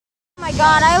Oh my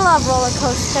god, I love roller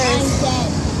coasters. I'm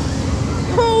dead.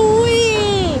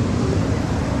 Wee!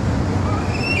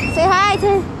 Say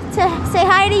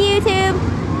hi to YouTube.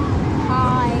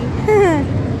 Hi.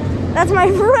 That's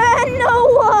my friend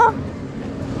Noah.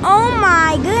 Oh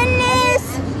my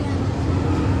goodness.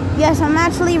 Yes, I'm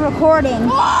actually recording.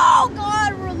 Oh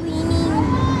god, we're leaning.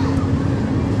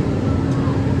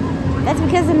 That's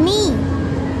because of me.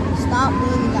 Stop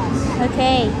moving us.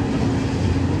 Okay.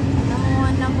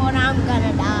 Number one, I'm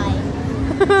gonna die.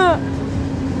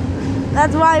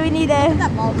 That's why we need a...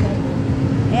 That ball pit.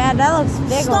 Yeah, that looks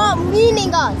big. Stop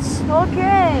leaning us.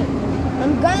 Okay.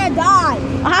 I'm gonna die.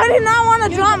 I do not want to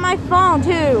drop my phone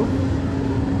too.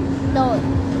 No.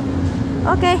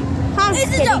 Okay. I'm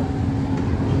just kidding.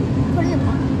 Put it in the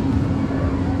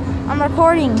pocket. I'm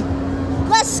recording.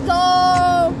 Let's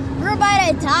go. We're about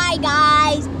to die,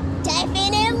 guys.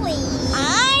 Definitely.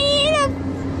 I need a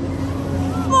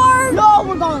fart. No,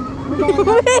 we're going. We're going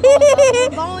up.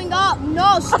 We're going up.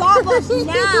 No, stop us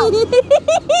now.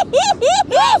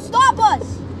 No, stop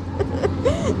us.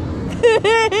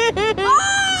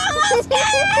 Oh, let's get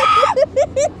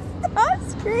it. Stop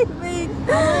screaming.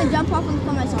 I want to jump off and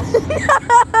kill myself. No,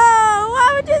 why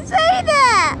would you say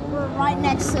that? We're right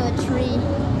next to a tree.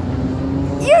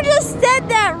 You just said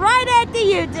that right after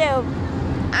YouTube.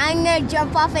 I'm going to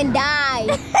jump off and die.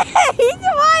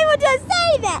 Why would you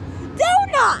say that? Do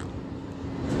not.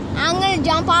 I'm going to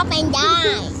jump off and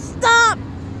die. Stop.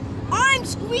 I'm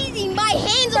squeezing. My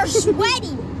hands are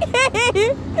sweaty.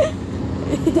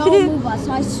 Don't move us.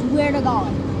 I swear to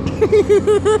God.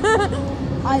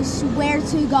 I swear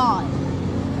to God.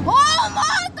 Oh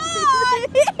my God!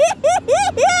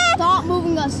 Stop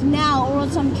moving us now or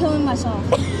else I'm killing myself.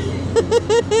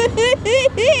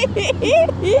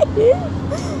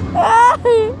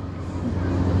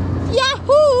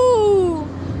 Yahoo!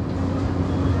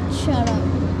 Shut up.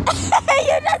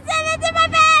 You just said it to my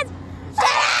face!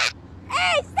 Shut up!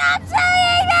 Hey, stop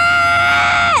saying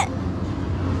that!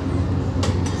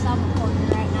 Stop recording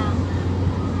right now.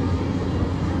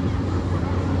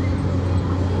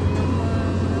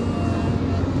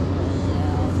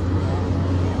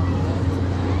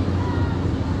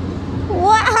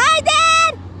 What? Hi,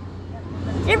 Dad!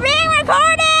 You're being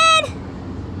recorded!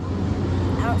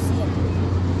 I don't see it.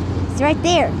 It's right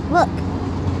there. Look.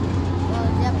 Well,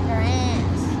 it's up your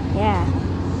ass. Yeah.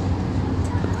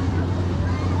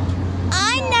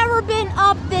 I've never been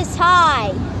up this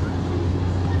high.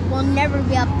 We'll never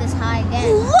be up this high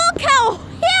again. Look how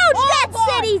huge that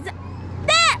city's.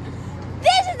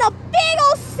 This is a big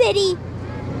old city.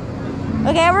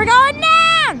 Okay, we're going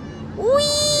down.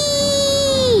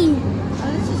 Whee!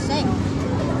 Oh, this is sick.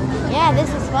 Yeah, this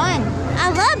is fun. I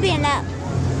love being up.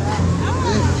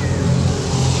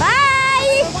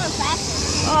 Bye. We're going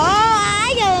faster. Oh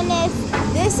my goodness.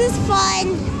 This is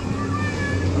fun.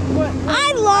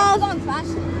 I We're love. going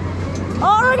faster.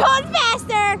 Oh, we're going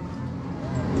faster.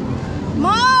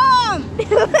 Mom! Why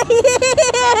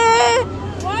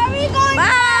are we going Bye.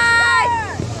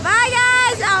 faster? Bye,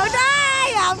 guys. Oh,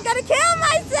 die. I'm going to kill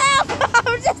myself.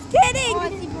 I'm just kidding. Oh, I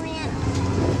see Brianna.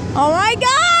 Oh, my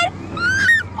God.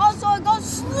 Also, it goes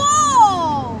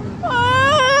slow. It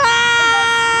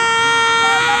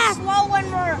goes slow when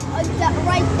we're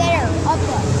right there, up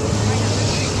us.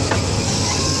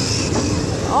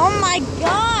 Oh, my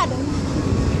God.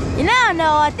 You know,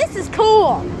 Noah, this is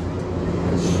cool.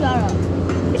 Shut up.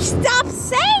 Stop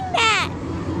saying that.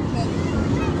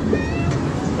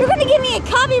 You're going to give me a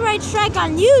copyright strike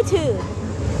on YouTube.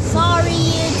 Sorry,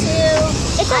 YouTube.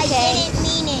 It's okay. I didn't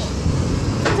mean it.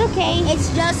 It's okay. It's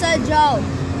just a joke.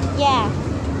 Yeah.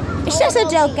 It's just a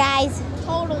joke, guys.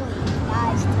 Totally,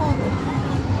 guys. Totally.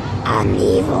 I'm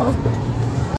evil.